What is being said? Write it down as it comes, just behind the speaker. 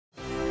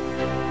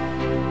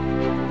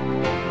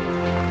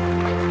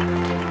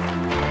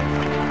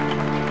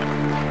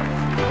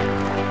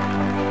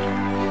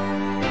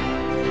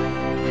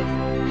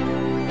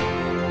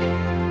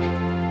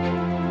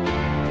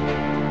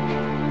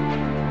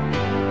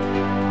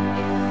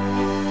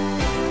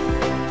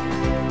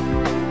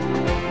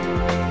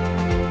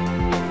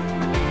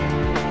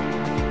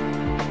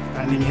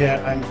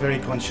here, I'm very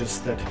conscious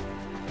that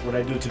what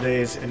I do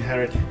today is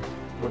inherit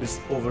what is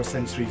over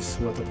centuries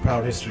worth of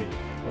proud history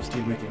of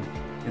steelmaking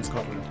in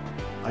Scotland.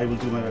 I will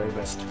do my very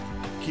best to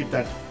keep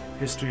that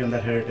history and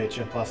that heritage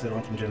and pass it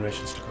on from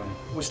generations to come.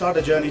 We start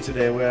a journey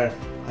today where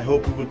I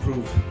hope we will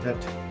prove that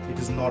it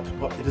is not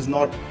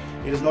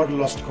a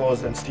lost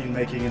cause, and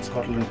steelmaking in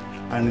Scotland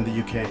and in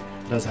the UK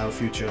does have a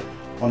future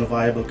on a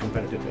viable,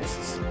 competitive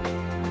basis.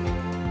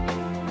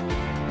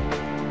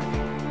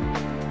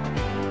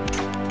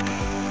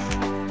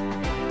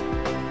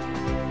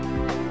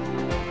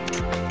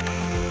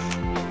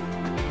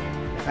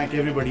 I thank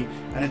everybody,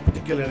 and in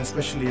particular and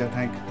especially I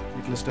thank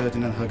Nicola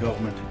Sturgeon and her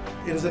government.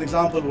 It is an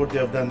example of what they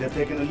have done. They have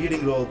taken a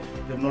leading role.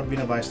 They have not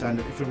been a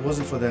bystander. If it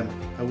wasn't for them,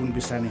 I wouldn't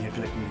be standing here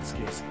collecting this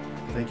case.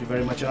 Thank you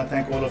very much, and I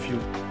thank all of you.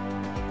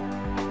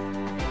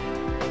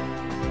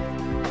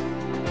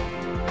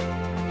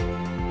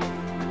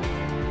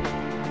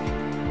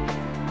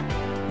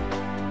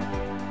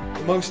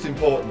 Most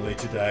importantly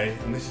today,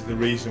 and this is the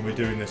reason we're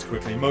doing this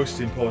quickly,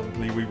 most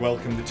importantly we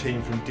welcome the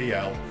team from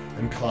Dalzell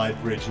and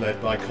Clydebridge led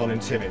by Colin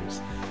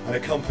Timmins and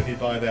accompanied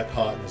by their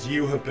partners.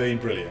 You have been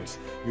brilliant.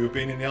 You have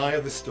been in the eye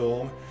of the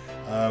storm,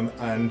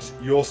 and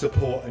your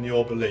support and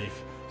your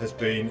belief has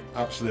been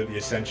absolutely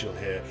essential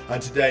here.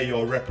 And today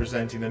you're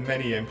representing the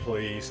many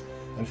employees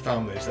and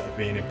families that have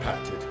been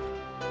impacted.